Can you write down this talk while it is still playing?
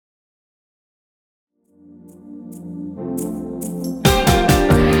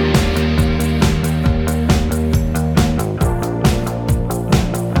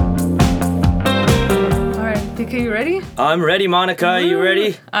you ready? I'm ready, Monica. Are you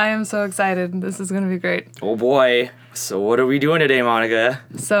ready? I am so excited. This is going to be great. Oh boy. So what are we doing today, Monica?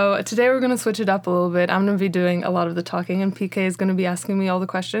 So today we're going to switch it up a little bit. I'm going to be doing a lot of the talking, and PK is going to be asking me all the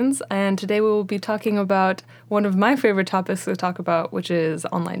questions. And today we will be talking about one of my favorite topics to talk about, which is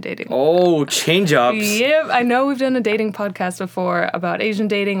online dating. Oh, change-ups. Yep, I know we've done a dating podcast before about Asian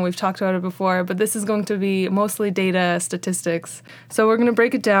dating. We've talked about it before, but this is going to be mostly data, statistics. So we're going to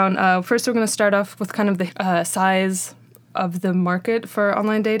break it down. First, we're going to start off with kind of the size of the market for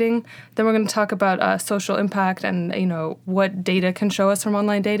online dating. Then we're going to talk about social impact and, what data can show us from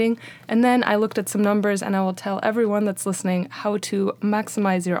online dating. And then I looked at some numbers, and I will tell everyone that's listening how to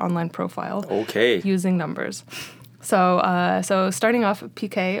maximize your online profile. Okay. Using numbers. So starting off,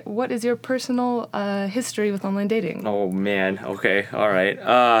 PK, what is your personal history with online dating? Oh, man. Okay. All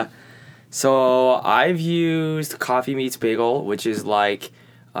right. So I've used Coffee Meets Bagel, which is like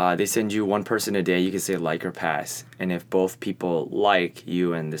they send you one person a day. You can say like or pass. And if both people like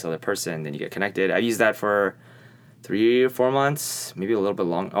you and this other person, then you get connected. I've used that for 3 or 4 months, maybe a little bit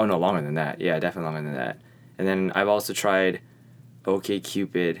long. Oh, no, longer than that. Yeah, definitely longer than that. And then I've also tried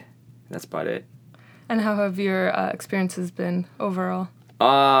OkCupid. That's about it. And how have your experiences been overall?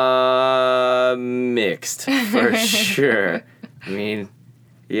 Mixed, for sure. I mean,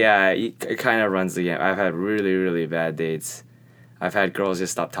 yeah, it kind of runs the gamut. I've had really, really bad dates. I've had girls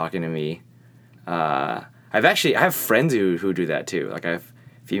just stop talking to me. I have friends who do that too. Like I have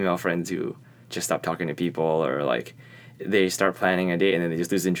female friends who just stop talking to people, or like they start planning a date and then they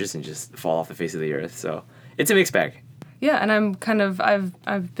just lose interest and just fall off the face of the earth. So it's a mixed bag. Yeah, and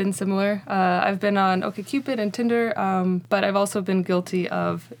I've been similar. I've been on OkCupid and Tinder, but I've also been guilty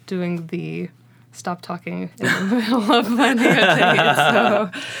of doing the stop talking in the middle of planning a date. So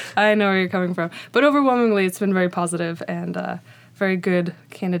I know where you're coming from. But overwhelmingly, it's been very positive, and very good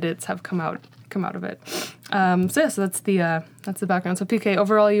candidates have come out of it. So that's the background. So PK,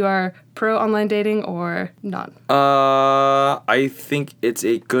 overall, you are pro online dating or not? I think it's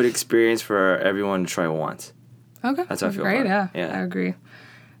a good experience for everyone to try once. Okay, that's how I feel. Great, yeah, I agree.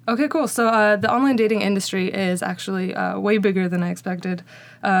 Okay, cool. So the online dating industry is actually way bigger than I expected,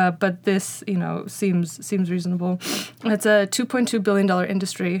 but this seems reasonable. It's a $2.2 billion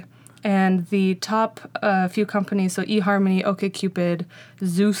industry. And the top few companies, so eHarmony, OkCupid,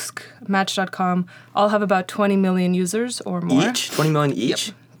 Zoosk, Match.com, all have about 20 million users or more. Each? 20 million each?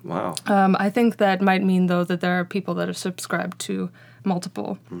 Yep. Wow. I think that might mean, though, that there are people that are subscribed to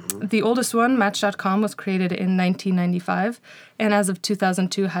multiple. Mm-hmm. The oldest one, Match.com, was created in 1995, and as of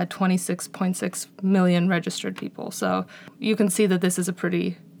 2002 had 26.6 million registered people. So you can see that this is a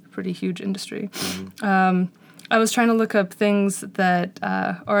pretty huge industry. Mm-hmm. I was trying to look up things that,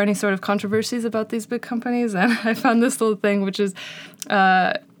 or any sort of controversies about these big companies, and I found this little thing, which is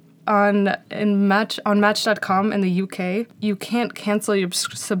on Match.com in the UK, you can't cancel your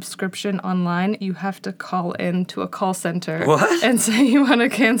subscription online. You have to call in to a call center and say you want to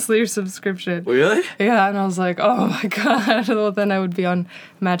cancel your subscription. Really? Yeah, and I was like, oh my god. Well, then I would be on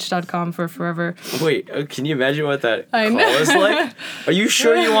Match.com for forever. Wait, can you imagine what that call is like? Are you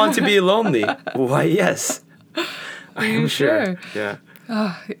sure you want to be lonely? Why, yes. I am sure. Yeah.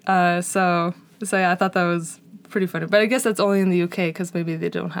 So yeah, I thought that was pretty funny. But I guess that's only in the UK because maybe they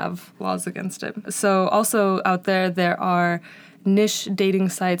don't have laws against it. So also out there are niche dating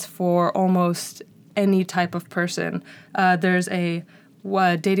sites for almost any type of person. There's a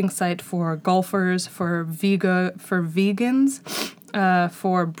dating site for golfers, for vegans,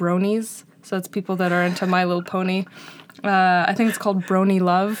 for bronies. So it's people that are into My Little Pony. I think it's called Brony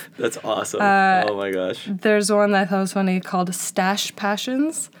Love. That's awesome. Oh my gosh. There's one that I thought was funny called Stash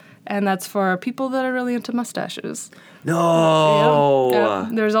Passions, and that's for people that are really into mustaches. No! Yeah.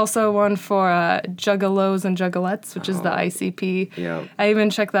 There's also one for Juggalos and Juggalettes, which is the ICP. Yeah. I even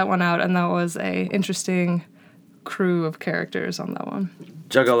checked that one out, and that was a interesting crew of characters on that one.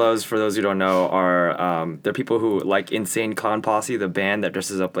 Juggalos, for those who don't know, are they're people who like Insane Clown Posse, the band that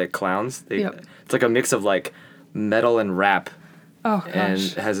dresses up like clowns. It's like a mix of like metal and rap. Oh gosh. And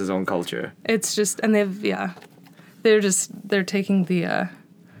has his own culture. It's just, and they're taking the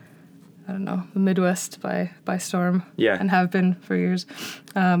the Midwest by storm. Yeah. And have been for years.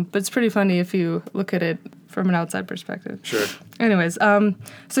 But it's pretty funny if you look at it from an outside perspective. Sure. Anyways, so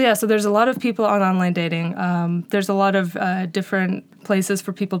there's a lot of people on online dating. There's a lot of different places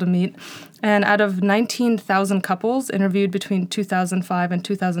for people to meet. And out of 19,000 couples interviewed between 2005 and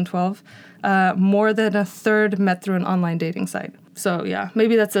 2012, more than a third met through an online dating site. So yeah,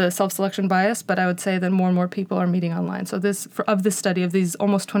 maybe that's a self-selection bias, but I would say that more and more people are meeting online. So this study of these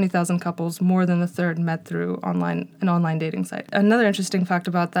almost 20,000 couples, more than a third met through an online dating site. Another interesting fact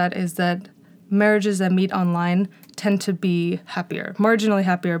about that is that marriages that meet online tend to be happier, marginally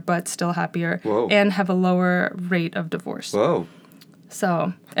happier, but still happier, Whoa. and have a lower rate of divorce. Whoa.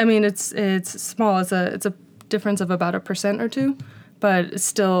 So, I mean, it's small. It's a difference of about 1% or 2%, but it's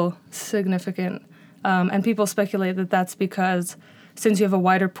still significant. And people speculate that that's because since you have a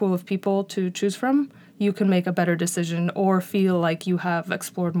wider pool of people to choose from, you can make a better decision or feel like you have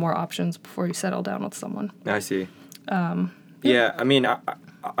explored more options before you settle down with someone. I see. Yeah, I mean,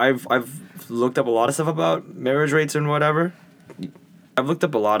 I've looked up a lot of stuff about marriage rates and whatever. I've looked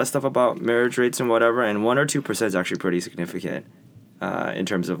up a lot of stuff about marriage rates and whatever, and 1 or 2% is actually pretty significant in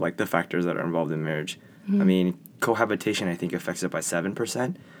terms of like the factors that are involved in marriage. I mean, cohabitation I think affects it by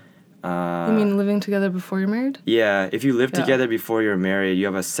 7%. You mean living together before you're married? Yeah, if you live together before you're married, you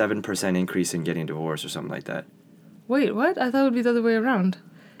have a 7% increase in getting divorced or something like that. Wait, what? I thought it would be the other way around.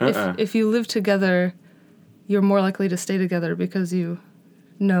 If you live together, you're more likely to stay together because you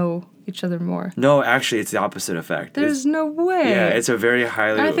know each other more. No, actually, it's the opposite effect. There's no way. Yeah, it's a very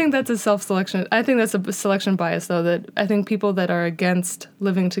highly... I think that's a self-selection. I think that's a selection bias, though, that I think people that are against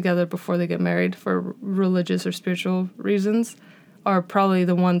living together before they get married for religious or spiritual reasons are probably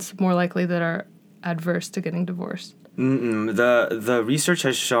the ones more likely that are adverse to getting divorced. The research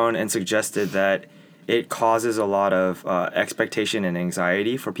has shown and suggested that it causes a lot of expectation and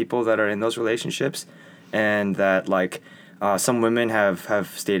anxiety for people that are in those relationships, and that like some women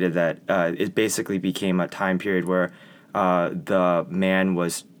have stated that it basically became a time period where the man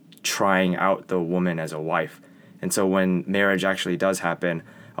was trying out the woman as a wife. And so when marriage actually does happen,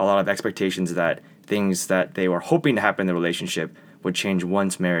 a lot of expectations that things that they were hoping to happen in the relationship would change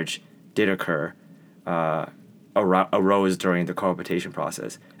once marriage did occur arose during the cohabitation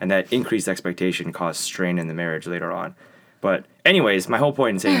process. And that increased expectation caused strain in the marriage later on. But anyways, my whole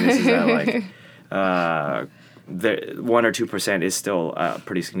point in saying this is that like the 1 or 2% is still a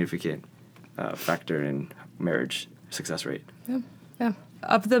pretty significant factor in marriage success rate. Yeah.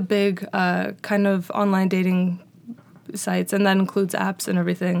 Of the big kind of online dating sites, and that includes apps and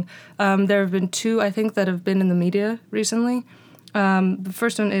everything, there have been 2, I think, that have been in the media recently. The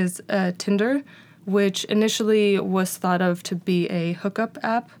first one is Tinder, which initially was thought of to be a hookup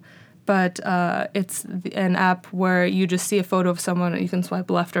app, but it's an app where you just see a photo of someone and you can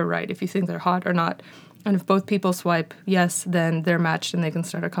swipe left or right if you think they're hot or not. And if both people swipe yes, then they're matched and they can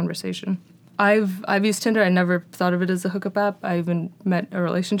start a conversation. I've used Tinder. I never thought of it as a hookup app. I even met a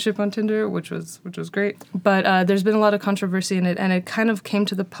relationship on Tinder, which was great. But there's been a lot of controversy in it, and it kind of came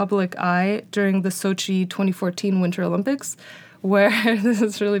to the public eye during the Sochi 2014 Winter Olympics, where this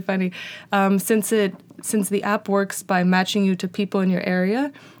is really funny. Since the app works by matching you to people in your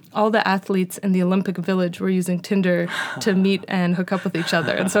area, all the athletes in the Olympic Village were using Tinder to meet and hook up with each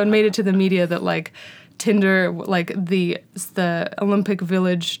other, and so it made it to the media that like Tinder, like the Olympic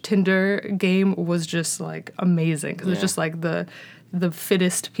Village Tinder game was just like amazing because it was just like the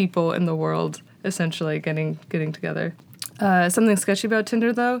fittest people in the world essentially getting together. Something sketchy about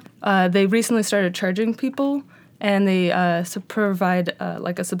Tinder though, they recently started charging people, and they provide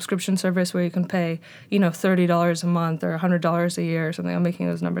like a subscription service where you can pay, $30 a month or $100 a year or something. I'm making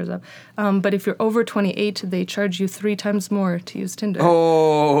those numbers up. But if you're over 28, they charge you 3 times more to use Tinder.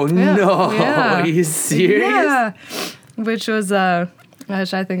 Oh, yeah. no. Yeah. Are you serious? Yeah. Which I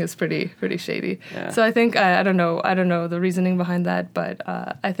think is pretty shady. Yeah. So I think, I don't know the reasoning behind that, but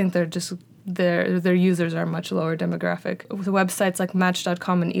I think they're just... Their users are much lower demographic. The websites like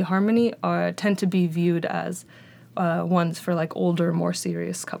Match.com and eHarmony tend to be viewed as ones for like older, more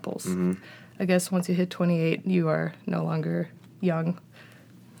serious couples. Mm-hmm. I guess once you hit 28, you are no longer young.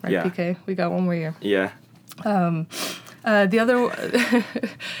 Right, yeah. PK? We got one more year. Yeah. The other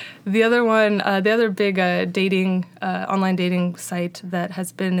big online dating site that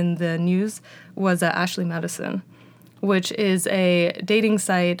has been in the news was Ashley Madison, which is a dating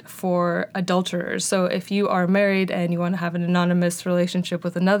site for adulterers. So if you are married and you want to have an anonymous relationship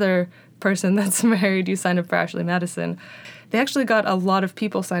with another person that's married, you sign up for Ashley Madison. They actually got a lot of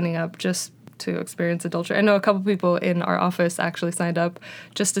people signing up just to experience adultery. I know a couple people in our office actually signed up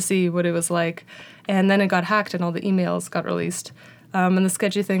just to see what it was like. And then it got hacked and all the emails got released. And the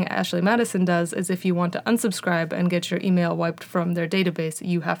sketchy thing Ashley Madison does is if you want to unsubscribe and get your email wiped from their database,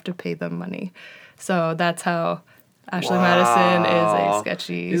 you have to pay them money. So that's how... Ashley Madison is a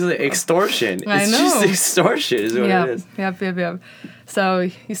sketchy... This is like extortion. I know. It's just extortion is what it is. Yep. So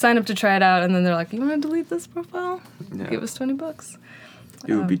you sign up to try it out, and then they're like, you want to delete this profile? Yeah. Give us $20.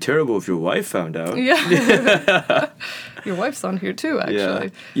 It would be terrible if your wife found out. Yeah. Your wife's on here, too,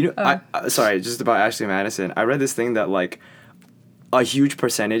 actually. Yeah. Sorry, just about Ashley Madison. I read this thing that, like, a huge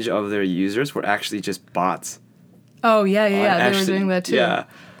percentage of their users were actually just bots. Oh, yeah. They were doing that, too. Yeah.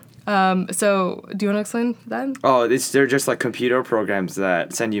 So do you want to explain that? Oh, they're just like computer programs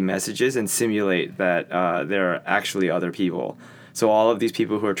that send you messages and simulate that there are actually other people. So all of these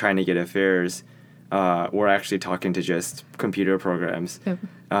people who are trying to get affairs were actually talking to just computer programs. Yep.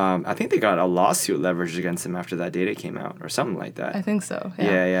 I think they got a lawsuit leveraged against them after that data came out or something like that. I think so.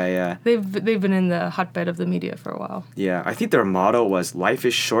 Yeah. They've been in the hotbed of the media for a while. Yeah, I think their motto was "Life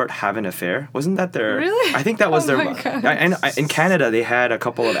is short, have an affair." Wasn't that their? Really? I think that was Oh their. my gosh. And in Canada, they had a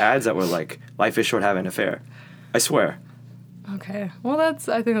couple of ads that were like "Life is short, have an affair." I swear. Okay. Well, I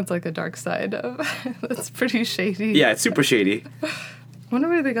think that's like the dark side of. That's pretty shady. Yeah, it's super shady. Wonder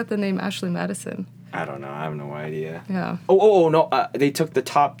where they got the name Ashley Madison. I don't know. I have no idea. Yeah. Oh no! They took the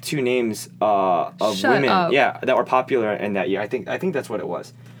top 2 names of Shut women. up. Yeah, that were popular in that year. I think that's what it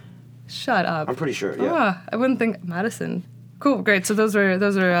was. Shut up. I'm pretty sure. Yeah. I wouldn't think Madison. Cool, great. So those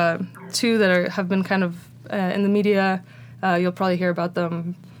are 2 that have been kind of in the media. You'll probably hear about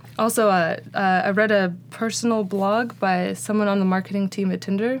them. Also, I read a personal blog by someone on the marketing team at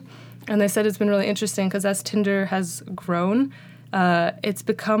Tinder, and they said it's been really interesting because as Tinder has grown, it's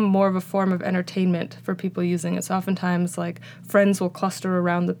become more of a form of entertainment for people using it. So oftentimes, like, friends will cluster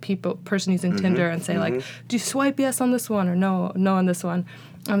around the person using Tinder and say, like, do you swipe yes on this one or no on this one?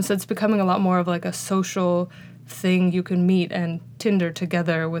 So it's becoming a lot more of, like, a social thing you can meet and Tinder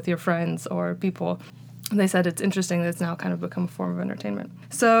together with your friends or people. They said it's interesting that it's now kind of become a form of entertainment.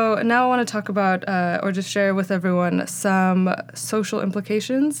 So now I want to talk about, or just share with everyone, some social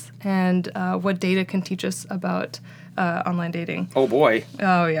implications and what data can teach us about online dating. Oh boy.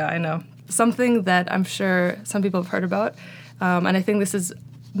 Oh, yeah, I know. Something that I'm sure some people have heard about, and I think this is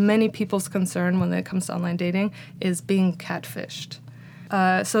many people's concern when it comes to online dating, is being catfished.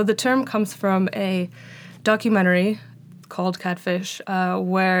 So the term comes from a documentary called Catfish,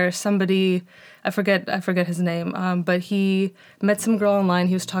 where somebody, I forget his name, but he met some girl online.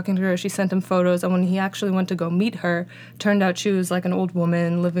 He was talking to her. She sent him photos, and when he actually went to go meet her, turned out she was like an old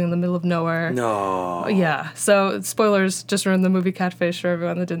woman living in the middle of nowhere. No. Yeah. So spoilers, just ruined the movie Catfish for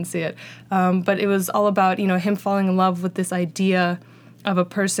everyone that didn't see it. But it was all about him falling in love with this idea of a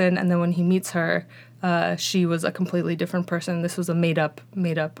person, and then when he meets her, she was a completely different person. This was a made up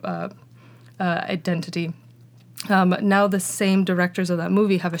identity. Now the same directors of that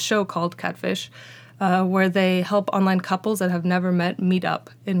movie have a show called Catfish, where they help online couples that have never met meet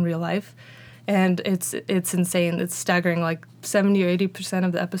up in real life. And it's insane. It's staggering. Like 70 or 80%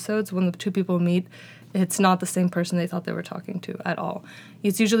 of the episodes, when the 2 people meet, it's not the same person they thought they were talking to at all.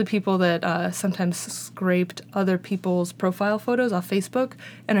 It's usually people that sometimes scraped other people's profile photos off Facebook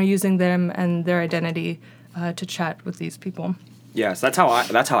and are using them and their identity to chat with these people. Yes, that's how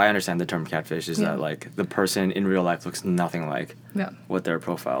I understand the term catfish. Is that like the person in real life looks nothing like what their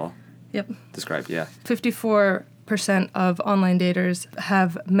profile described. Yeah. 54% of online daters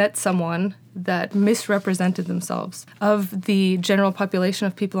have met someone that misrepresented themselves. Of the general population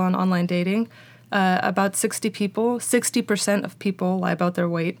of people on online dating, about 60% of people lie about their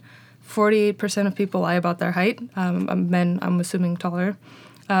weight. 48% of people lie about their height. Men, I'm assuming taller.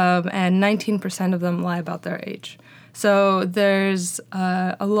 And 19% of them lie about their age. So there's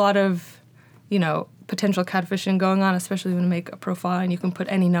a lot of, potential catfishing going on, especially when you make a profile and you can put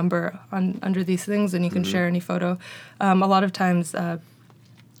any number under these things and you can share any photo. A lot of times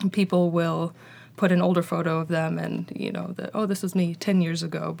people will put an older photo of them and, this was me 10 years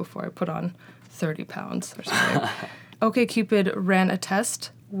ago before I put on 30 pounds or something. OkCupid ran a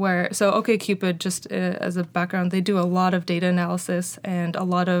test so OkCupid, just as a background, they do a lot of data analysis and a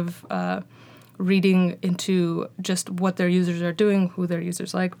lot of reading into just what their users are doing, who their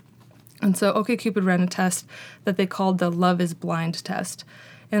users like. And so OkCupid ran a test that they called the Love is Blind test.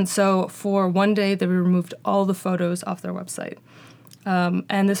 And so for one day, they removed all the photos off their website.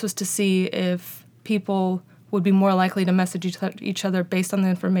 And this was to see if people would be more likely to message each other based on the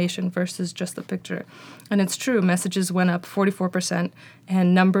information versus just the picture. And it's true, messages went up 44%,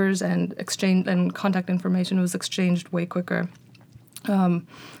 and numbers and exchange and contact information was exchanged way quicker.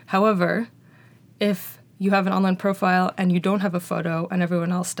 However, if you have an online profile and you don't have a photo and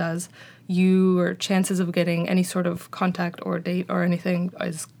everyone else does, your chances of getting any sort of contact or date or anything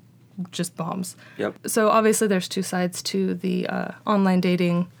is just bombs. Yep. So obviously there's 2 sides to the online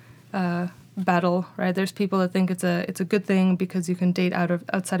dating battle, right? There's people that think it's a good thing because you can date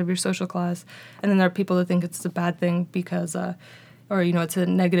outside of your social class, and then there are people that think it's a bad thing because, it's a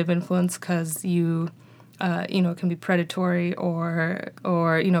negative influence because you it can be predatory or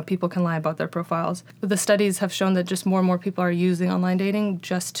people can lie about their profiles. But the studies have shown that just more and more people are using online dating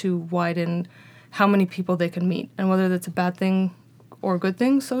just to widen how many people they can meet. And whether that's a bad thing or a good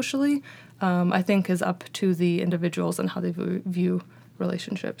thing socially, I think is up to the individuals and how they view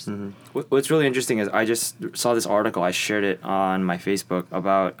relationships. What's really interesting is I just saw this article. I shared it on my Facebook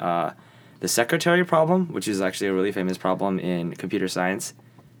about the secretary problem, which is actually a really famous problem in computer science.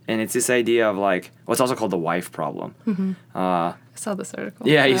 And it's this idea of like, well, it's also called the wife problem. I saw this article.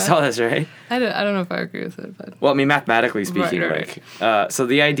 Yeah, you saw this, right? I don't know if I agree with it, but Well, I mean, mathematically speaking, Right. so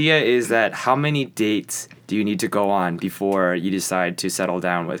the idea is that how many dates do you need to go on before you decide to settle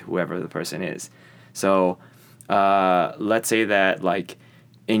down with whoever the person is? So, let's say that like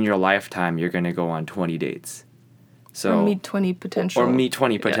in your lifetime you're gonna go on 20 dates. So or meet 20 potential. or meet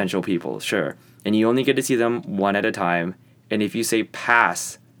 20 potential people, sure. And you only get to see them one at a time. And if you say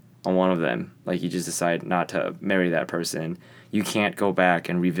pass on one of them, like you just decide not to marry that person, you can't go back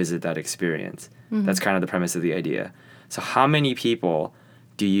and revisit that experience. That's kind of the premise of the idea. So how many people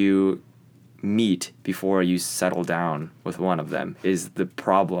do you meet before you settle down with one of them is the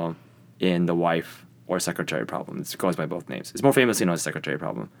problem in the wife or secretary problem. It goes by both names. It's more famously known as secretary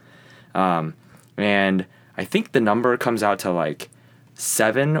problem. And I think the number comes out to like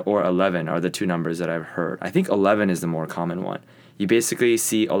 7 or 11 are the two numbers that I've heard. I think 11 is the more common one. You basically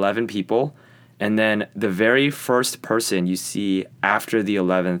see 11 people, and then the very first person you see after the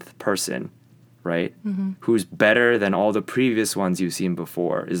 11th person, right, who's better than all the previous ones you've seen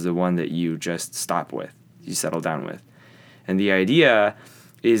before is the one that you just stop with, you settle down with. And the idea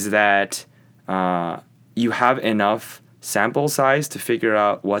is that you have enough sample size to figure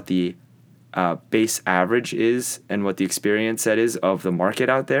out what the base average is and what the experience set is of the market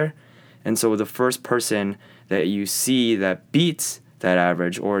out there. And so the first person that you see that beats that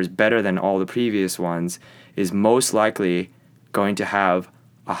average or is better than all the previous ones is most likely going to have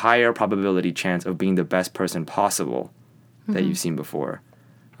a higher probability chance of being the best person possible that you've seen before.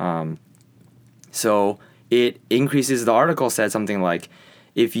 So it increases, the article said something like,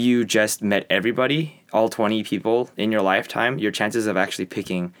 if you just met everybody, all 20 people in your lifetime, your chances of actually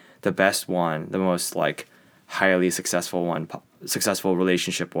picking the best one, the most like highly successful one, successful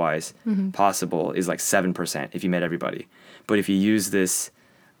relationship-wise possible is like 7% if you met everybody. But if you use this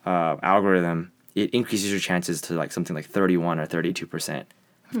algorithm, it increases your chances to like something like 31 or 32%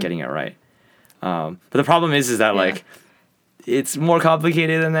 of getting it right. But the problem is that like it's more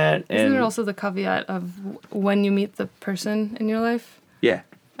complicated than that. Isn't And there also the caveat of when you meet the person in your life? yeah.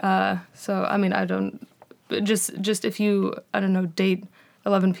 So I mean, I don't. Just if you date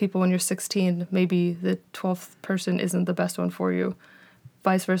 11 people when you're 16, maybe the 12th person isn't the best one for you.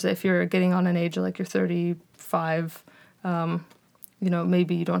 Vice versa, if you're getting on an age like you're 35,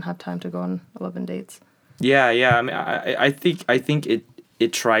 maybe you don't have time to go on 11 dates. Yeah. I mean, I think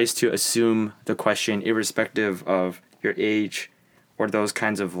it tries to assume the question irrespective of your age or those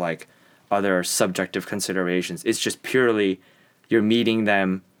kinds of like other subjective considerations. It's just purely you're meeting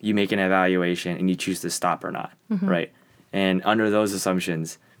them, you make an evaluation, and you choose to stop or not, right? And under those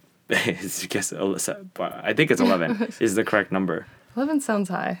assumptions, I think it's 11 is the correct number. 11 sounds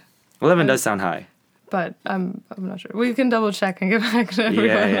high, 11 does sound high. but I'm not sure. We can double check and get back to everyone.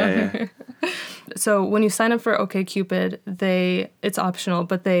 Yeah. So when you sign up for OkCupid, it's optional,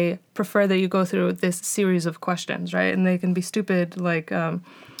 but they prefer that you go through this series of questions, right? And they can be stupid, like,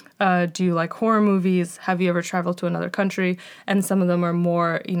 do you like horror movies? Have you ever traveled to another country? And some of them are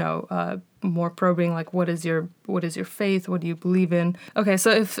more, more probing, like what is your faith? What do you believe in? Okay,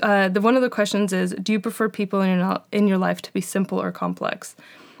 so if one of the questions is, do you prefer people in your life to be simple or complex?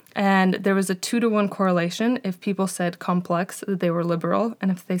 And there was a 2-to-1 correlation. If people said complex, they were liberal, and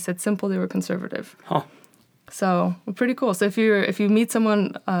if they said simple, they were conservative. Huh. So pretty cool. So if you meet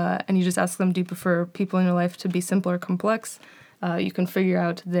someone and you just ask them, do you prefer people in your life to be simple or complex? You can figure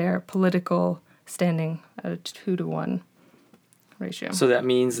out their political standing at a 2-to-1 ratio. So that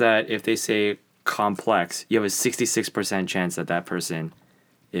means that if they say complex, you have a 66% chance that person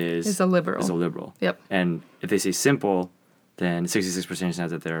is a liberal. Is a liberal. Yep. And if they say simple, then 66%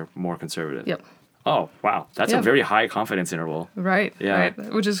 chance that they're more conservative. Yep. Oh, wow. That's a very high confidence interval. Right. Yeah.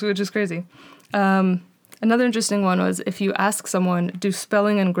 Right. Which is crazy. Another interesting one was if you ask someone, do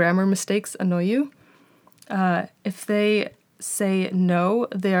spelling and grammar mistakes annoy you? If they say no,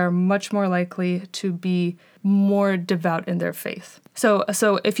 they are much more likely to be more devout in their faith.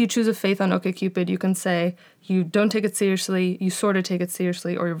 So if you choose a faith on OkCupid, you can say you don't take it seriously, you sort of take it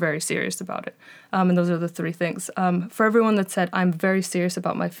seriously, or you're very serious about it. And those are the 3 things. For everyone that said, I'm very serious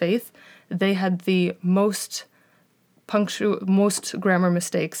about my faith, they had the most grammar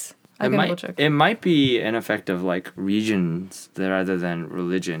mistakes. It might be an effect of like regions rather than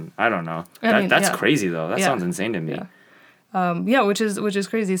religion. I don't know. That's crazy though. That sounds insane to me. Yeah. Which is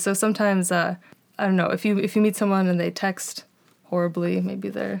crazy. So sometimes I don't know, if you meet someone and they text horribly, maybe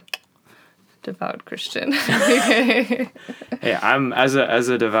they're devout Christian. Okay. Hey, I'm as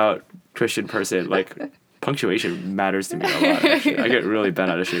a devout Christian person, like punctuation matters to me a lot. Actually. I get really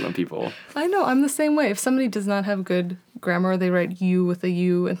bent out of shape on people. I know, I'm the same way. If somebody does not have good grammar, they write you with a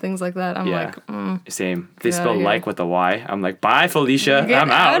U and things like that. I'm like, Same. They Get spell outta like here. with a Y. I'm like, bye, Felicia. get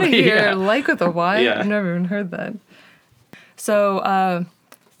I'm out. of here. Yeah. Like with a Y? Yeah. I've never even heard that. So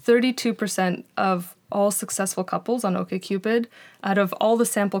 32% of all successful couples on OkCupid, out of all the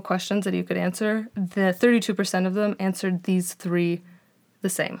sample questions that you could answer, the 32% of them answered these three the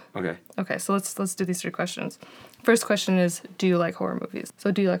same. Okay. Okay, so let's do these three questions. First question is, do you like horror movies?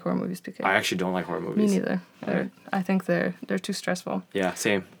 So do you like horror movies, PK? I actually don't like horror Me movies. neither. I think they're too stressful. Yeah,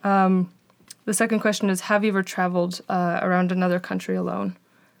 same. The second question is, have you ever traveled around another country alone?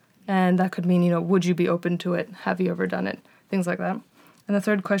 And that could mean, would you be open to it? Have you ever done it? Things like that. And the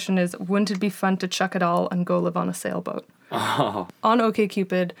third question is, wouldn't it be fun to chuck it all and go live on a sailboat? Oh. On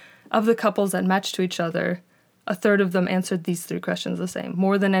OkCupid, of the couples that matched to each other, a third of them answered these three questions the same,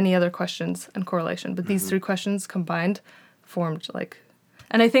 more than any other questions and correlation. But these three questions combined formed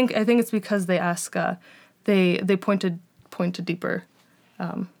and I think it's because they ask, they point to deeper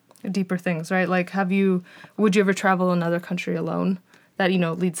things, right? Like, would you ever travel another country alone? That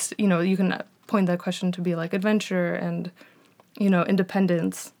leads, you can point that question to be like adventure and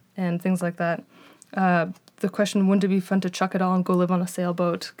independence and things like that. The question, wouldn't it be fun to chuck it all and go live on a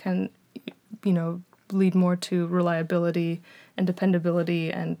sailboat, can lead more to reliability and dependability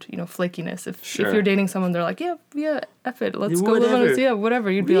and flakiness. If you're dating someone, they're like, yeah, F it, let's go live on a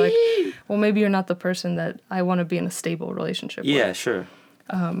whatever. You'd be like, well, maybe you're not the person that I want to be in a stable relationship with. Yeah, sure.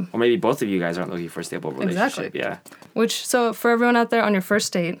 Or maybe both of you guys aren't looking for a stable relationship. Exactly. Yeah. So for everyone out there on your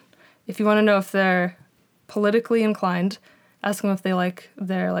first date, if you want to know if they're politically inclined, ask them if they like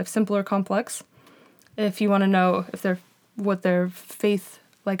their life simple or complex. If you want to know if what their faith,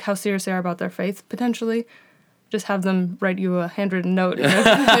 like how serious they are about their faith, potentially, just have them write you a handwritten note.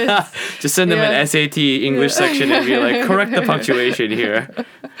 Just send them an SAT English section and be like, correct the punctuation here.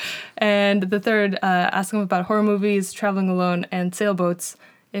 And the third, ask them about horror movies, traveling alone, and sailboats.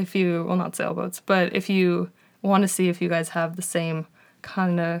 Not sailboats, but if you want to see if you guys have the same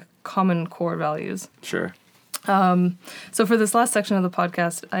kind of common core values. Sure. So for this last section of the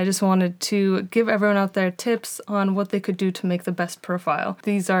podcast, I just wanted to give everyone out there tips on what they could do to make the best profile.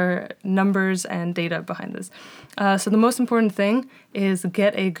 These are numbers and data behind this. So the most important thing is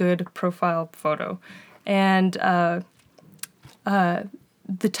get a good profile photo. And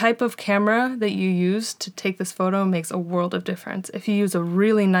the type of camera that you use to take this photo makes a world of difference. If you use a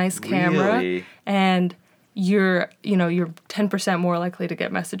really nice camera and you're 10% more likely to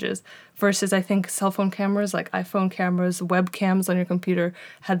get messages versus I think cell phone cameras like iPhone cameras, webcams on your computer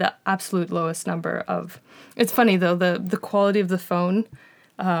had the absolute lowest number of. It's funny though, the quality of the phone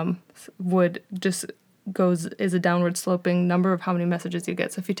would just is a downward sloping number of how many messages you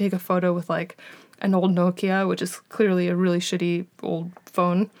get. So if you take a photo with like an old Nokia, which is clearly a really shitty old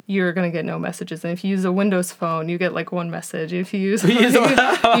phone, you're gonna get no messages. And if you use a Windows phone, you get like one message. If you use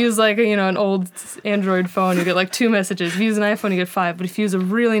an old Android phone, you get like 2 messages. If you use an iPhone, you get 5. But if you use a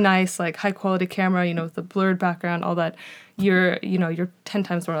really nice like high quality camera, with the blurred background, all that, you're 10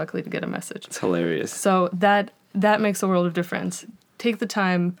 times more likely to get a message. It's hilarious. So that makes a world of difference. Take the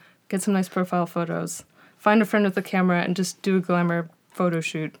time, get some nice profile photos, find a friend with a camera, and just do a glamour photo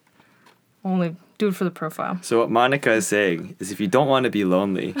shoot. Only do it for the profile. So what Monica is saying is if you don't want to be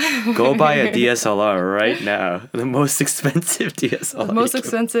lonely, go buy a DSLR right now. The most expensive DSLR. The most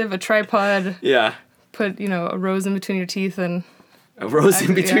expensive, a tripod. Yeah. Put, a rose in between your teeth and... A rose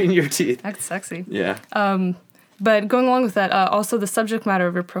in between your teeth. Act sexy. Yeah. But going along with that, also the subject matter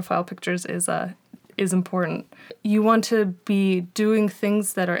of your profile pictures is important. You want to be doing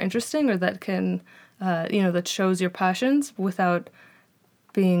things that are interesting or that can, that shows your passions without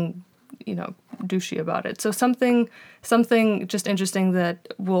being, douchey about it. So something just interesting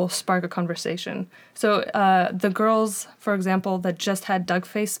that will spark a conversation. So the girls, for example, that just had Doug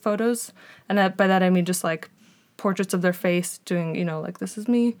face photos, and by that I mean just like portraits of their face doing, like this is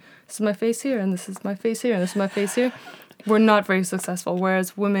me, this is my face here, and this is my face here, and this is my face here, were not very successful.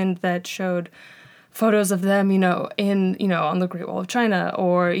 Whereas women that showed photos of them, in, on the Great Wall of China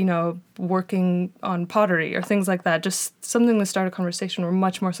or, working on pottery or things like that, just something to start a conversation, were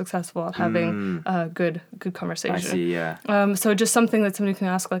much more successful at having a good conversation. I see, yeah. So just something that somebody can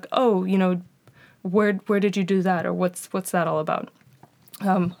ask like, oh, where did you do that? Or what's that all about?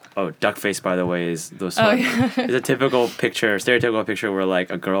 Duck face, by the way, is those one. It's a stereotypical picture where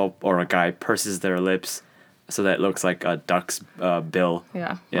like a girl or a guy purses their lips so that it looks like a duck's bill.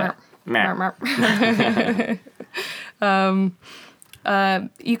 Yeah. Yeah.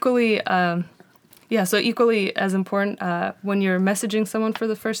 Equally, so equally as important, when you're messaging someone for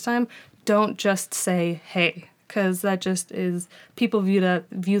the first time, don't just say, hey, because that just is, people view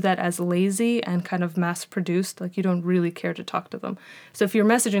that as lazy and kind of mass-produced, like you don't really care to talk to them. So if you're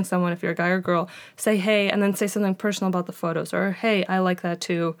messaging someone, if you're a guy or girl, say hey, and then say something personal about the photos, or hey, I like that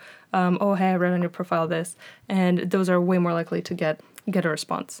too, oh, hey, I read on your profile this, and those are way more likely to get a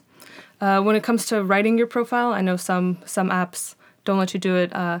response. When it comes to writing your profile, I know some apps don't let you do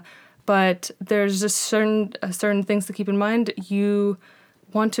it, but there's just certain things to keep in mind. You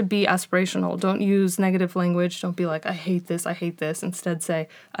want to be aspirational. Don't use negative language. Don't be like, I hate this. Instead say,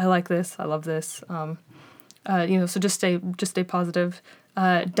 I like this. I love this. So just stay positive.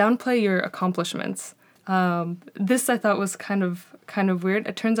 Downplay your accomplishments. This I thought was kind of weird.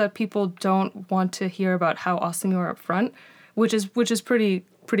 It turns out people don't want to hear about how awesome you are up front, which is pretty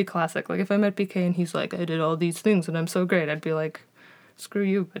classic. Like if I met BK and he's like, I did all these things and I'm so great, I'd be like, screw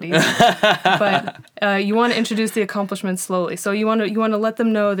you, buddy. But you want to introduce the accomplishments slowly. So you want to let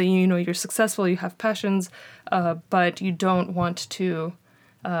them know that you're successful, you have passions, but you don't want to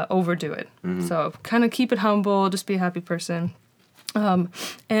overdo it. Mm-hmm. So kind of keep it humble. Just be a happy person,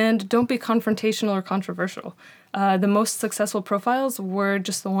 and don't be confrontational or controversial. The most successful profiles were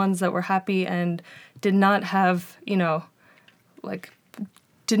just the ones that were happy and did not have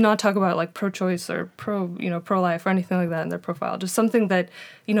did not talk about like pro-choice or pro-life or anything like that in their profile. Just something that,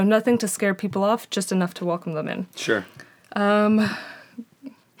 nothing to scare people off, just enough to welcome them in. Sure. Other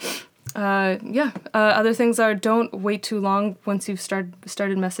things are, don't wait too long once you've started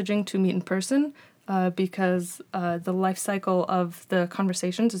messaging to meet in person, because the life cycle of the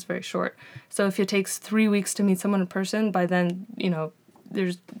conversations is very short. So if it takes 3 weeks to meet someone in person, by then,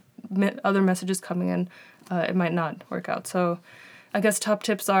 there's other messages coming in, it might not work out. So I guess top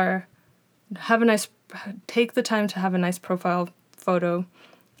tips are take the time to have a nice profile photo,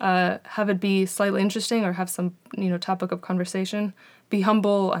 have it be slightly interesting or have some, topic of conversation, be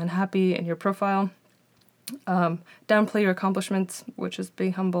humble and happy in your profile, downplay your accomplishments, which is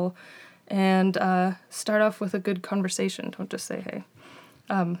being humble, and start off with a good conversation. Don't just say hey.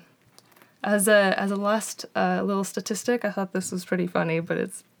 As a last little statistic, I thought this was pretty funny, but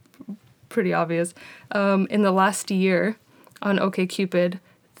it's pretty obvious. In the last year, on OkCupid,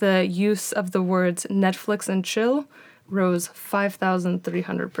 the use of the words Netflix and chill rose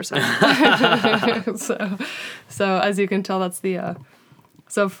 5,300%. So as you can tell, that's the...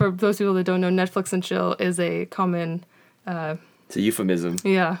 So for those people that don't know, Netflix and chill is a common... it's a euphemism.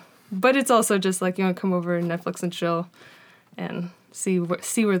 Yeah. But it's also just like, you want to come over and Netflix and chill and see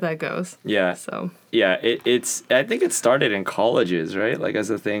where that goes. Yeah. So... Yeah, it's... I think it started in colleges, right? Like as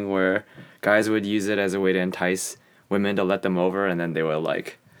a thing where guys would use it as a way to entice women to let them over, and then they were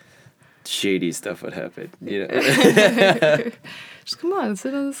like, shady stuff would happen. Just come on,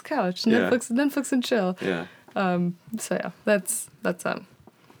 sit on this couch, Netflix and chill. Yeah. So yeah, that's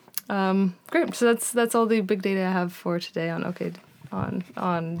great. So that's all the big data I have for today on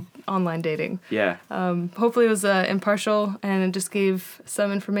on online dating. Yeah. Hopefully it was impartial and it just gave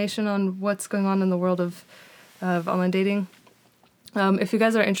some information on what's going on in the world of online dating. If you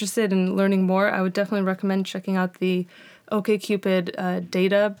guys are interested in learning more, I would definitely recommend checking out the OkCupid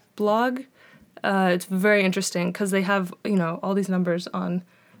data blog. It's very interesting because they have all these numbers on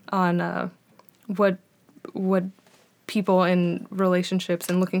what people in relationships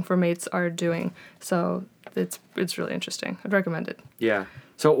and looking for mates are doing. So it's really interesting. I'd recommend it. Yeah.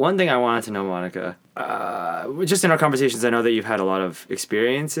 So one thing I wanted to know, Monica, just in our conversations, I know that you've had a lot of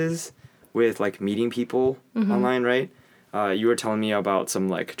experiences with like meeting people online, right? You were telling me about some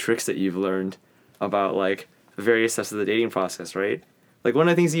like tricks that you've learned about like various steps of the dating process, right? Like one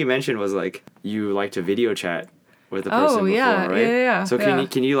of the things that you mentioned was like you like to video chat with the person before, right? Yeah. So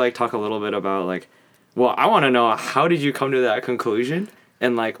can you like talk a little bit about like, well, I want to know, how did you come to that conclusion?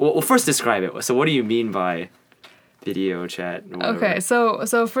 And like, well, first describe it. So what do you mean by video chat? Okay,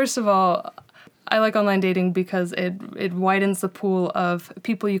 so first of all, I like online dating because it widens the pool of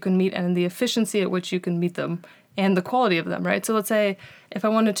people you can meet and the efficiency at which you can meet them and the quality of them, right? So let's say if I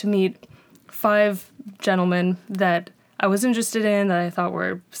wanted to meet 5 gentlemen that I was interested in, that I thought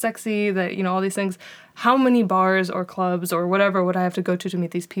were sexy, that, all these things, how many bars or clubs or whatever would I have to go to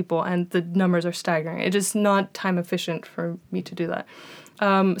meet these people? And the numbers are staggering. It's just not time efficient for me to do that.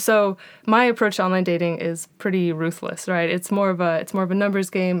 So my approach to online dating is pretty ruthless, right? It's more of a numbers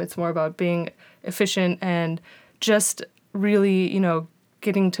game. It's more about being efficient and just really,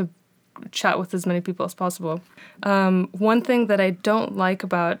 getting to chat with as many people as possible. One thing that I don't like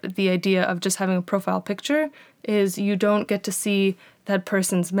about the idea of just having a profile picture is you don't get to see that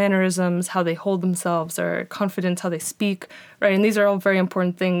person's mannerisms, how they hold themselves, or confidence, how they speak, right? And these are all very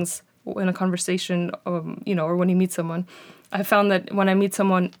important things in a conversation, or when you meet someone. I found that when I meet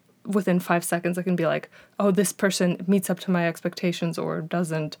someone, within 5 seconds, I can be like, oh, this person meets up to my expectations or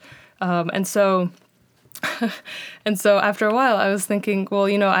doesn't. And so after a while, I was thinking, well,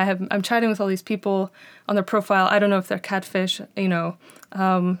 I'm chatting with all these people on their profile. I don't know if they're catfish,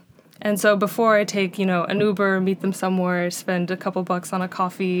 and so before I take, an Uber, meet them somewhere, spend a couple bucks on a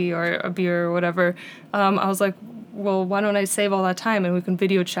coffee or a beer or whatever, I was like, well, why don't I save all that time and we can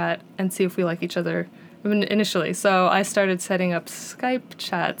video chat and see if we like each other initially. So I started setting up Skype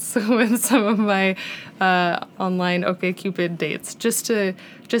chats with some of my online OkCupid dates just to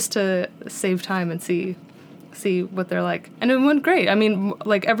save time and see what they're like. And it went great. I mean,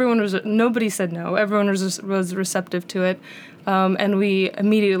 like nobody said no. Everyone was receptive to it. And we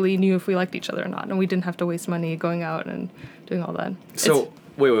immediately knew if we liked each other or not. And we didn't have to waste money going out and doing all that. So,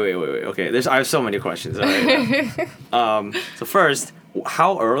 wait. Okay, I have so many questions. All right. So first,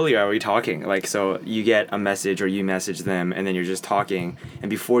 how early are we talking? Like, so you get a message or you message them and then you're just talking. And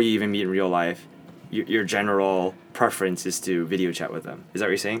before you even meet in real life, your general preference is to video chat with them. Is that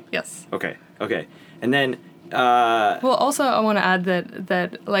what you're saying? Yes. Okay. And then... well, also I want to add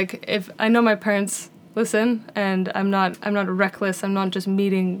that like if I know my parents listen and I'm not reckless, I'm not just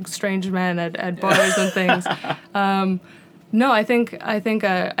meeting strange men at bars and things. No, I think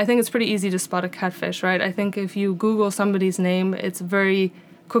it's pretty easy to spot a catfish, right? I think if you Google somebody's name, it's very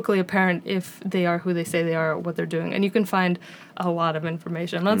quickly apparent if they are who they say they are or what they're doing, and you can find a lot of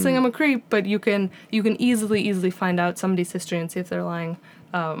information. I'm not saying I'm a creep, but you can easily find out somebody's history and see if they're lying.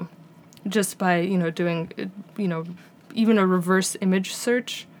 Just by, doing, even a reverse image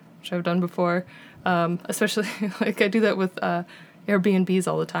search, which I've done before, especially, like, I do that with Airbnbs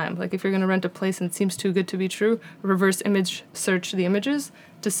all the time. Like, if you're going to rent a place and it seems too good to be true, reverse image search the images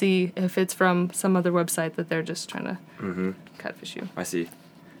to see if it's from some other website that they're just trying to catfish you. I see.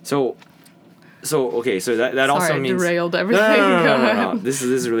 So okay, so that Sorry, also means... Sorry, derailed everything. No. This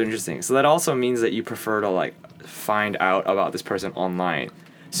is really interesting. So that also means that you prefer to, like, find out about this person online.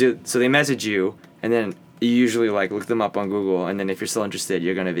 So they message you, and then you usually, like, look them up on Google, and then if you're still interested,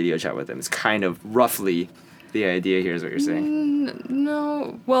 you're going to video chat with them. It's kind of roughly the idea here is what you're saying.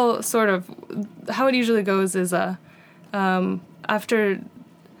 No. Well, sort of. How it usually goes is after...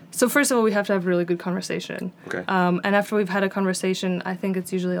 So first of all, we have to have a really good conversation. Okay. And after we've had a conversation, I think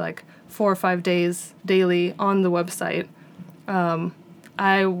it's usually, like, 4 or 5 days daily on the website.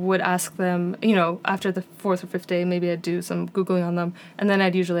 I would ask them, after the 4th or 5th day, maybe I'd do some Googling on them, and then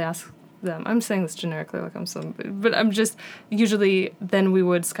I'd usually ask them. I'm saying this generically like I'm but I'm just, usually then we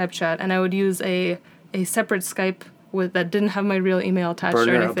would Skype chat, and I would use a separate Skype that didn't have my real email attached or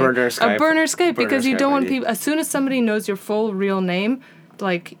anything. Burner Skype. A burner Skype, because you don't want ID. people, as soon as somebody knows your full real name,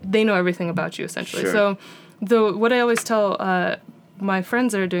 like, they know everything about you, essentially. Sure. So what I always tell my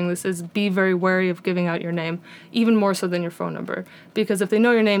friends that are doing this is be very wary of giving out your name, even more so than your phone number. Because if they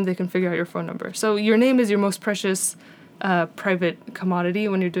know your name, they can figure out your phone number. So your name is your most precious private commodity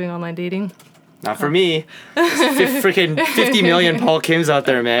when you're doing online dating. Not for me. There's freaking 50 million Paul Kims out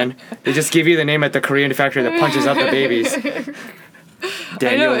there, man. They just give you the name at the Korean factory that punches out the babies.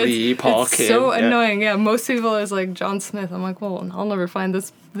 Daniel Lee, Paul Kim. It's so annoying. Yeah, most people is like John Smith. I'm like, well, I'll never find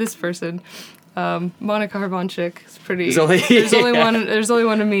this person. Monica Harvanchik is pretty. There's only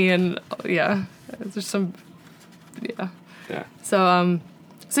one of me, and there's some. Yeah. So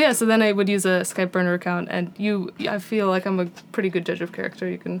then I would use a Skype burner account, and I feel like I'm a pretty good judge of character.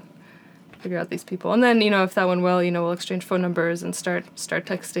 You can figure out these people, and then if that went well, we'll exchange phone numbers and start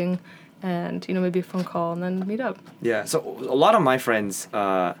texting, and maybe a phone call, and then meet up. Yeah. So a lot of my friends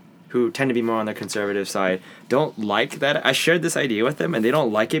who tend to be more on the conservative side don't like that. I shared this idea with them, and they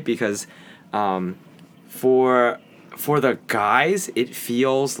don't like it because. For the guys, it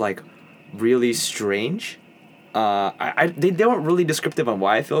feels like really strange. They weren't really descriptive on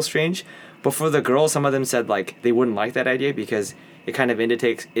why it feels strange, but for the girls, some of them said like they wouldn't like that idea because it kind of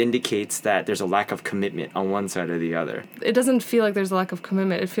indicates that there's a lack of commitment on one side or the other. It doesn't feel like there's a lack of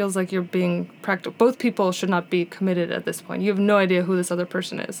commitment. It feels like you're being practical. Both people should not be committed at this point. You have no idea who this other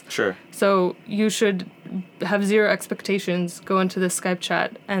person is. Sure. So you should have zero expectations, go into this Skype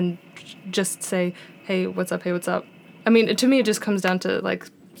chat, and just say, hey, what's up? Hey, what's up? I mean, to me, it just comes down to, like,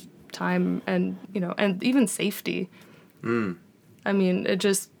 time and, and even safety. I mean,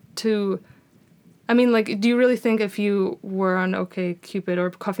 like, do you really think if you were on OkCupid or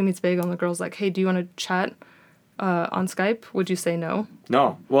Coffee Meets Bagel and the girl's like, hey, do you want to chat on Skype? Would you say no?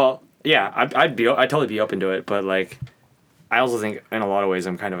 No. Well, yeah, I'd totally be open to it, but, like, I also think in a lot of ways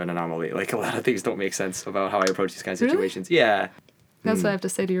I'm kind of an anomaly. Like, a lot of things don't make sense about how I approach these kinds of situations. Really? Yeah. That's what I have to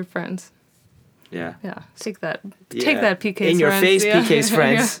say to your friends. Yeah. Yeah, take that. Yeah. Take that, PK's friends. In your face, yeah. PK's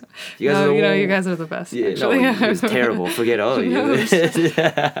friends. You guys are you guys are the best. Yeah, actually. no, it's terrible. Forget all of you.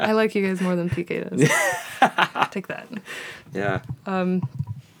 I like you guys more than PK does. Take that. Yeah.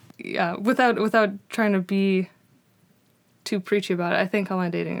 Yeah, without trying to be too preachy about it, I think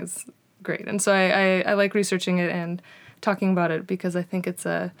online dating is great. And so I like researching it and talking about it because I think it's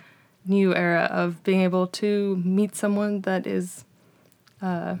a new era of being able to meet someone that is...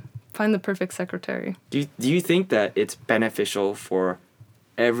 find the perfect secretary. Do you think that it's beneficial for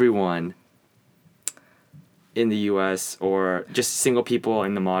everyone in the U.S. or just single people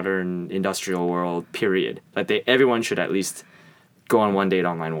in the modern industrial world, period? That everyone should at least go on one date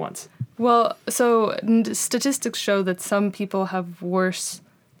online once? Well, so statistics show that some people have worse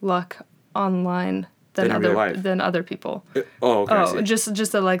luck online than other people. Okay.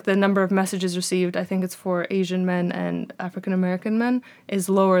 Just like the number of messages received, I think it's for Asian men and African American men is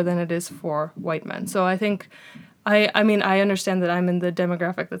lower than it is for white men. So I think, I mean, I understand that I'm in the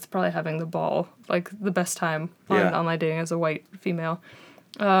demographic that's probably having the best time on online dating as a white female.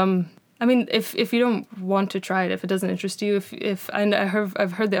 I mean, if you don't want to try it, if it doesn't interest you,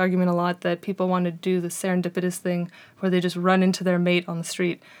 I've heard the argument a lot that people want to do the serendipitous thing where they just run into their mate on the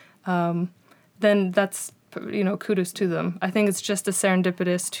street. Then that's, kudos to them. I think it's just as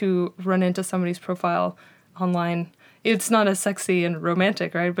serendipitous to run into somebody's profile online. It's not as sexy and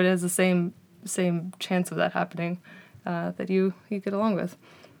romantic, right? But it has the same chance of that happening that you get along with.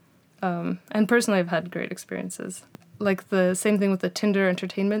 And personally, I've had great experiences. Like the same thing with the Tinder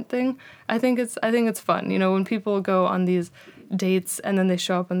entertainment thing. I think it's fun. When people go on these dates and then they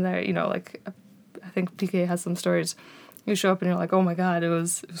show up and they're, I think PK has some stories. You show up and you're like, oh my God, it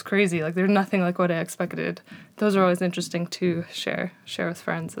was crazy. Like, they're nothing like what I expected. Those are always interesting to share with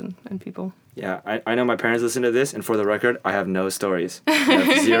friends and people. Yeah, I know my parents listen to this, and for the record, I have no stories. I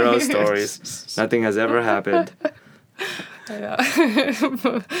have 0 stories. Nothing has ever happened. Yeah.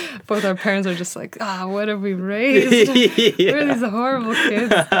 Both our parents are just like, what have we raised? Yeah. We're these horrible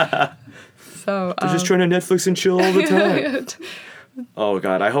kids. So they're just trying to Netflix and chill all the time. Oh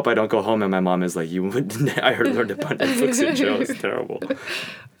God, I hope I don't go home and my mom is like, I heard learned about Netflix and chill. It's terrible.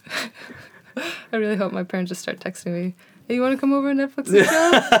 I really hope my parents just start texting me, hey, you want to come over and Netflix and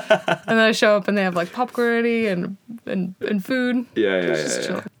chill? And then I show up and they have like popcorn ready and food.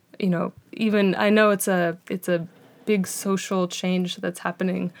 Yeah. Even I know it's a big social change that's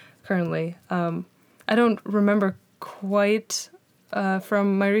happening currently. I don't remember quite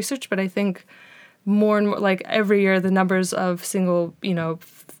from my research, but I think more and more, like every year, the numbers of single,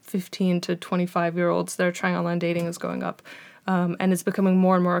 15 to 25-year-olds that are trying online dating is going up. And it's becoming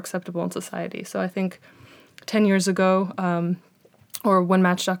more and more acceptable in society. So I think 10 years ago, or when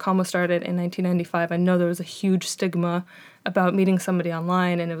Match.com was started in 1995, I know there was a huge stigma about meeting somebody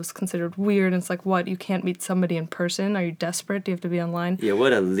online, and it was considered weird. And it's like, what? You can't meet somebody in person? Are you desperate? Do you have to be online? Yeah,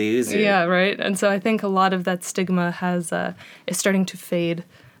 what a loser. Yeah, right. And so I think a lot of that stigma is starting to fade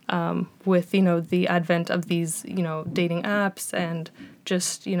with, the advent of these, dating apps and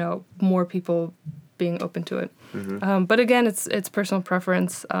just, more people being open to it. Mm-hmm. But again, it's personal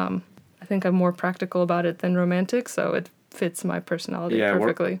preference. I think I'm more practical about it than romantic, so it fits my personality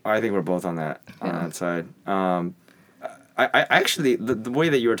perfectly. I think we're both on that side. I actually, the way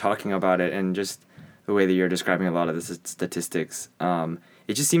that you were talking about it and just the way that you're describing a lot of the statistics,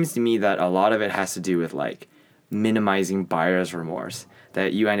 it just seems to me that a lot of it has to do with like minimizing buyer's remorse.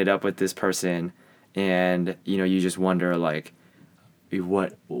 That you ended up with this person and, you just wonder like,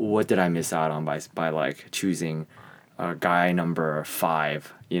 what did I miss out on by like choosing guy number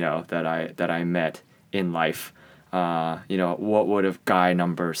 5, that I met in life. What would have guy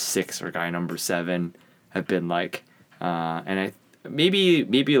number 6 or guy number 7 have been like? And I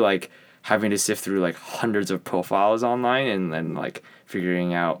maybe like having to sift through like hundreds of profiles online and then like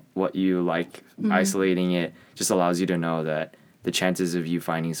figuring out what you like, isolating it just allows you to know that the chances of you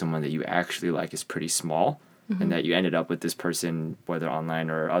finding someone that you actually like is pretty small, and that you ended up with this person, whether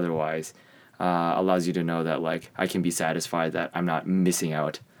online or otherwise, allows you to know that like I can be satisfied that I'm not missing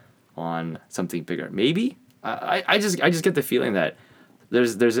out on something bigger. Maybe I just get the feeling that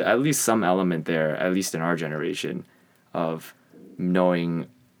there's at least some element there, at least in our generation, of knowing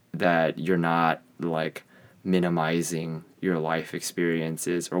that you're not like minimizing your life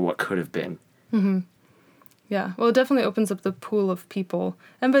experiences or what could have been. Mm-hmm. Yeah, well, it definitely opens up the pool of people,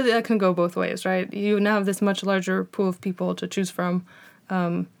 but that can go both ways, right? You now have this much larger pool of people to choose from,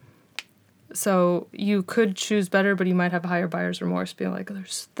 so you could choose better, but you might have higher buyer's remorse, being like,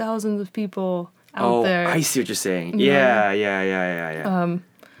 there's thousands of people out there. I see what you're saying. Yeah.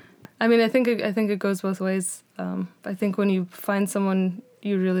 I mean, I think it goes both ways. I think when you find someone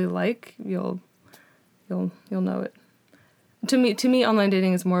you really like, you'll know it. To me, online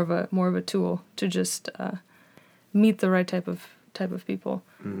dating is more of a tool to just meet the right type of people.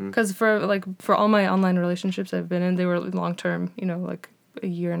 Because for all my online relationships I've been in, they were long term. Like a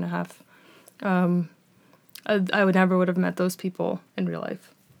year and a half. I would have met those people in real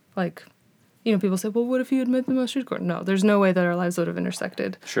life. Like, people say, well, what if you had met them on a street corner? No, there's no way that our lives would have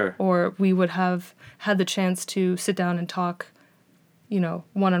intersected. Sure. Or we would have had the chance to sit down and talk,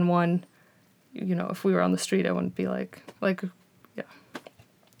 one-on-one. If we were on the street, I wouldn't be like, yeah.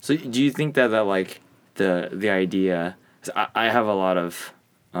 So do you think that like the idea, I have a lot of,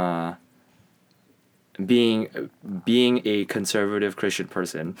 being a conservative Christian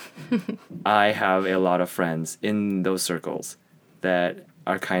person, I have a lot of friends in those circles that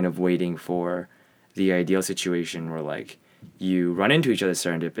are kind of waiting for the ideal situation where like you run into each other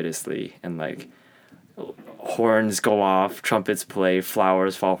serendipitously and like horns go off, trumpets play,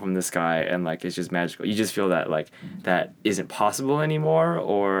 flowers fall from the sky, and like it's just magical. You just feel that like that isn't possible anymore,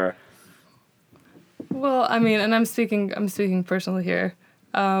 or well, I mean, and I'm speaking personally here.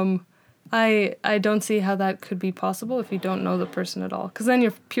 I don't see how that could be possible if you don't know the person at all, because then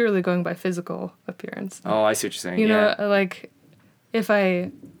you're purely going by physical appearance. Oh, I see what you're saying. You know, like if I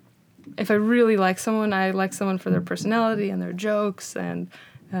really like someone, I like someone for their personality and their jokes and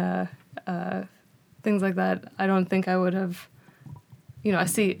things like that. I don't think I would have. I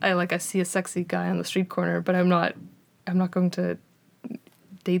see a sexy guy on the street corner, but I'm not going to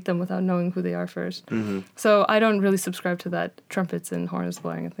date them without knowing who they are first. Mm-hmm. So I don't really subscribe to that trumpets and horns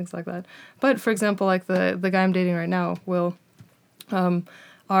blowing and things like that. But for example, like the guy I'm dating right now, Will,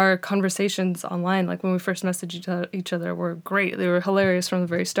 our conversations online, like when we first messaged each other, were great. They were hilarious from the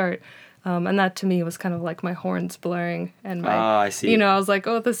very start. And that to me was kind of like my horns blaring and my, I see. I was like,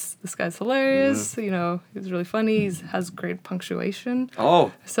 oh, this guy's hilarious. He's really funny. He has great punctuation.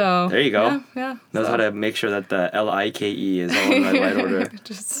 Oh, so there you go. Yeah. Knows how to make sure that the LIKE is all in the right order.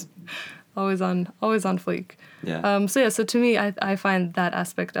 Just always on fleek. Yeah. So to me, I find that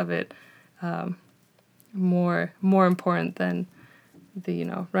aspect of it more important than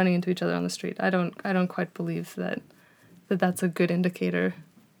the running into each other on the street. I don't quite believe that's a good indicator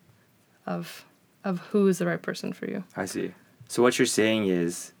of who is the right person for you. I see. So what you're saying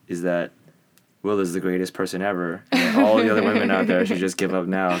is that Will is the greatest person ever, and all the other women out there should just give up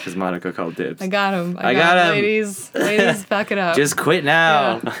now because Monica called dibs. I got him. I got him. Ladies, back it up. Just quit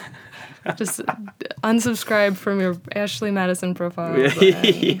now. Yeah. Just unsubscribe from your Ashley Madison profile.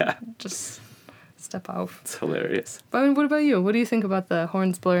 Yeah. Just step off. It's hilarious. But I mean, what about you? What do you think about the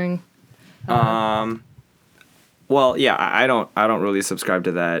horns blurring? Well, yeah, I don't really subscribe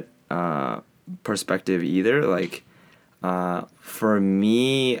to that perspective either. Like, for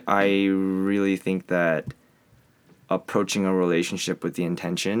me, I really think that approaching a relationship with the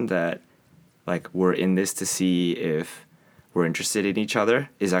intention that, like, we're in this to see if we're interested in each other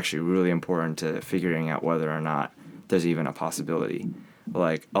is actually really important to figuring out whether or not there's even a possibility.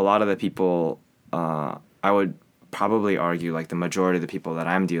 Like, a lot of the people, I would probably argue, like, the majority of the people that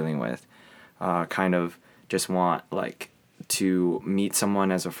I'm dealing with kind of just want, like, to meet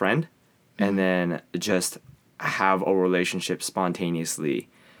someone as a friend and then just have a relationship spontaneously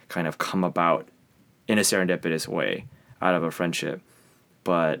kind of come about in a serendipitous way out of a friendship.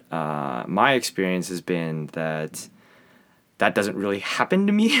 But my experience has been that doesn't really happen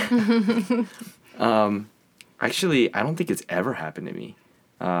to me. Actually, I don't think it's ever happened to me.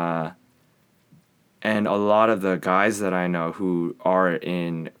 And a lot of the guys that I know who are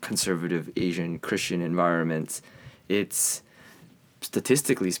in conservative Asian Christian environments, it's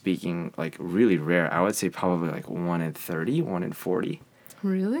statistically speaking, like really rare. I would say probably like 1 in 30, 1 in 40.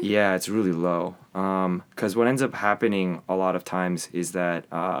 Really? Yeah, it's really low. Because what ends up happening a lot of times is that,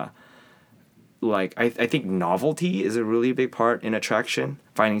 like, I think novelty is a really big part in attraction.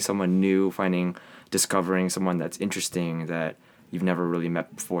 Finding someone new, discovering someone that's interesting, that you've never really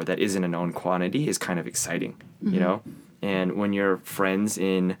met before, that isn't a known quantity, is kind of exciting, you know? And when you're friends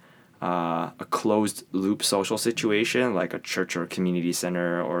in a closed loop social situation, like a church or a community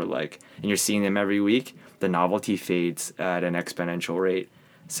center, or like, and you're seeing them every week, the novelty fades at an exponential rate.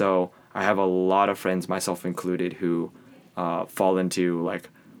 So I have a lot of friends, myself included, who fall into like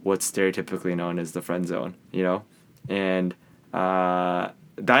what's stereotypically known as the friend zone, you know? And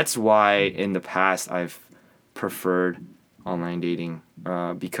that's why in the past I've preferred online dating,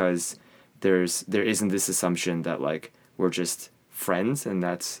 because there isn't this assumption that like we're just friends and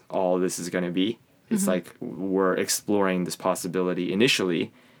that's all this is going to be. It's like we're exploring this possibility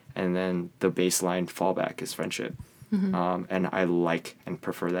initially, and then the baseline fallback is friendship. And I like and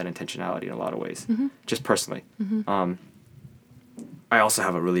prefer that intentionality in a lot of ways, just personally. I also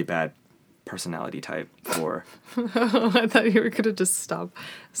have a really bad personality type for... I thought you were going to just stop.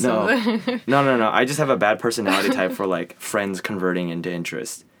 No. No. I just have a bad personality type for, like, friends converting into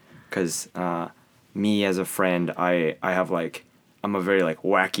interest. Because me as a friend, I have, like... I'm a very, like,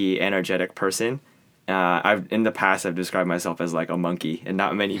 wacky, energetic person. In the past, I've described myself as, like, a monkey. And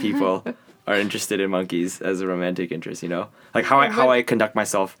not many people are interested in monkeys as a romantic interest, you know? Like, how I conduct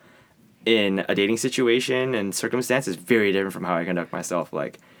myself in a dating situation and circumstance is very different from how I conduct myself,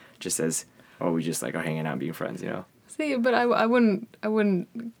 like, just as... or we just, like, are hanging out and being friends, you know? See, but I wouldn't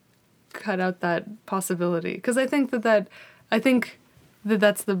cut out that possibility. Because I think that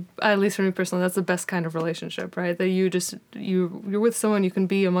that's the, at least for me personally, that's the best kind of relationship, right? That you're with someone, you can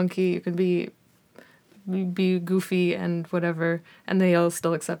be a monkey, you can be goofy and whatever, and they'll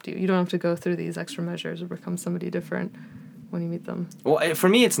still accept you. You don't have to go through these extra measures or become somebody different when you meet them. Well, for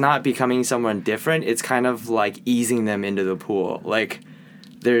me, it's not becoming someone different. It's kind of, like, easing them into the pool. Like...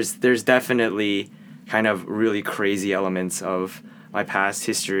 There's definitely kind of really crazy elements of my past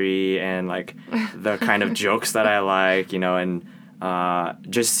history and, like, the kind of jokes that I like, you know, and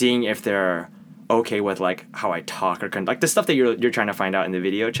just seeing if they're okay with, like, how I talk or like the stuff that you're trying to find out in the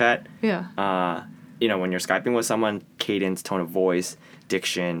video chat. Yeah. You know, when you're Skyping with someone, cadence, tone of voice,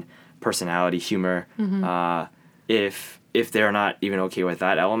 diction, personality, humor. If they're not even okay with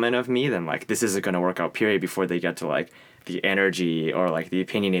that element of me, then, like, this isn't going to work out, period, before they get to, like, the energy or, like, the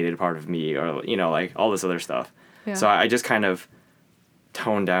opinionated part of me or, you know, like, all this other stuff. Yeah. So I just kind of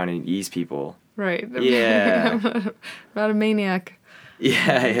tone down and ease people. Right. Yeah. I'm not a maniac.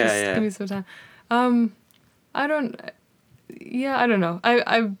 Yeah. Give me some time. I don't know.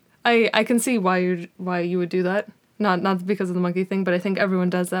 I can see why you would do that. Not because of the monkey thing, but I think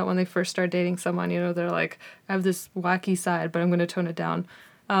everyone does that when they first start dating someone. You know, they're like, I have this wacky side, but I'm going to tone it down.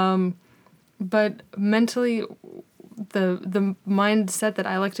 But mentally, the mindset that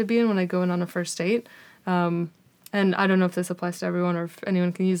I like to be in when I go in on a first date, and I don't know if this applies to everyone or if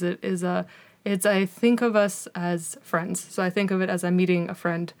anyone can use it, is I think of us as friends. So I think of it as I'm meeting a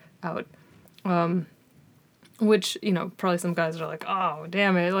friend out. Which, you know, probably some guys are like, oh,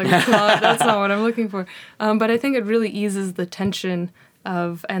 damn it, like, that's not what I'm looking for. But I think it really eases the tension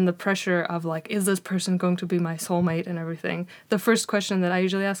and the pressure of, like, is this person going to be my soulmate and everything? The first question that I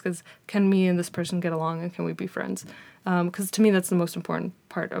usually ask is, can me and this person get along and can we be friends? Because to me, that's the most important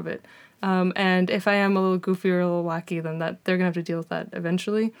part of it. And if I am a little goofy or a little wacky, then they're going to have to deal with that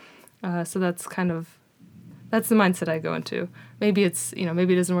eventually. So that's the mindset I go into. Maybe it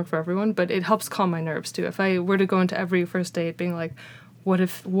doesn't work for everyone, but it helps calm my nerves too. If I were to go into every first date being like, what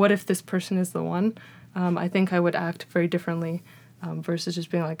if this person is the one? I think I would act very differently versus just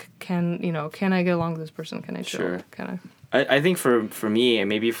being like, can I get along with this person? Can I chill? Sure. Can I think for me, and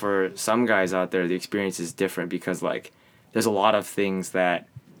maybe for some guys out there, the experience is different because, like, there's a lot of things that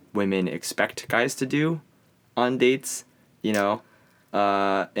women expect guys to do on dates, you know?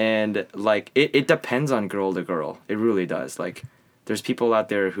 And, like, it depends on girl to girl. It really does. Like, there's people out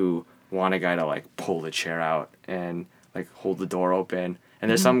there who want a guy to, like, pull the chair out and, like, hold the door open. And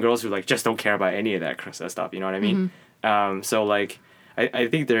there's some girls who, like, just don't care about any of that stuff, you know what I mean? So, like, I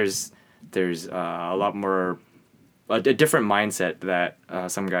think there's a lot more... a different mindset that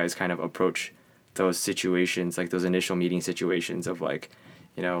some guys kind of approach those situations, like those initial meeting situations of, like,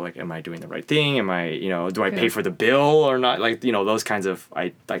 you know, like, am I doing the right thing? Am I, you know, do I pay for the bill or not? Like, you know, those kinds of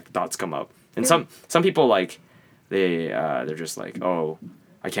thoughts come up. And some people, like, they're just like, oh,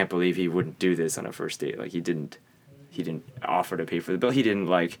 I can't believe he wouldn't do this on a first date. Like, he didn't offer to pay for the bill. He didn't,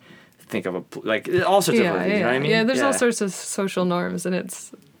 like, think of like all sorts of things. You know what I mean? Yeah, there's all sorts of social norms, and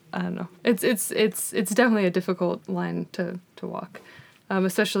it's, I don't know. It's definitely a difficult line to walk,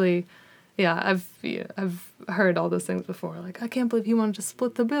 especially. Yeah, I've heard all those things before. Like, I can't believe he wanted to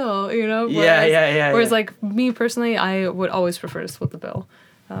split the bill, you know? Whereas, like, me personally, I would always prefer to split the bill,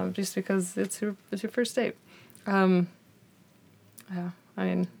 just because it's your first date. Yeah, I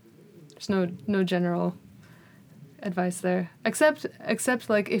mean, there's no general advice there, except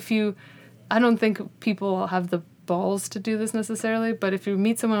like I don't think people have the balls to do this necessarily, but if you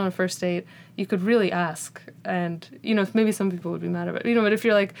meet someone on a first date, you could really ask, and, you know, maybe some people would be mad about it, you know, but if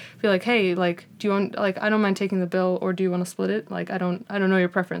you're like, hey, like, do you want, like, I don't mind taking the bill, or do you want to split it? Like, I don't know your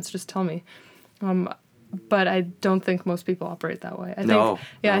preference, just tell me. But I don't think most people operate that way.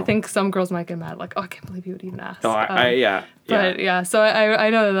 I think some girls might get mad, like, oh, I can't believe you would even ask. No, But yeah, so I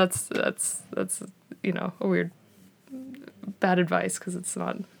know that's you know, a weird, bad advice, because it's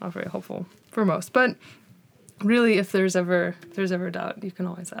not very helpful for most. But really, if there's ever doubt, you can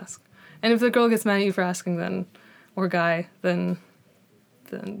always ask. And if the girl gets mad at you for asking, then or guy, then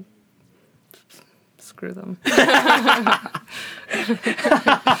screw them.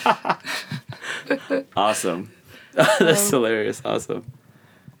 Awesome. That's hilarious. Awesome.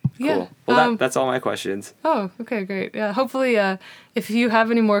 Yeah. Cool. Well, that's all my questions. Oh, okay, great. Yeah, hopefully, if you have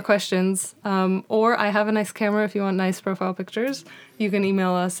any more questions, or I have a nice camera if you want nice profile pictures, you can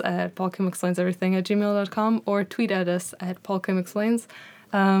email us at paulkimexplainseverything@gmail.com or tweet at us at paulkimexplains.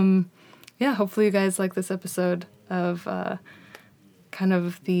 Yeah, hopefully you guys like this episode of kind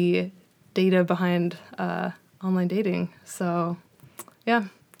of the data behind online dating. So, yeah,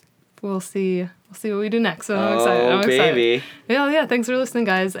 we'll see what we do next. So I'm excited. I'm baby. excited. Yeah, thanks for listening,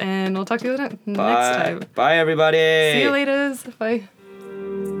 guys, and we'll talk to you next time. Bye, everybody. See you later. Bye.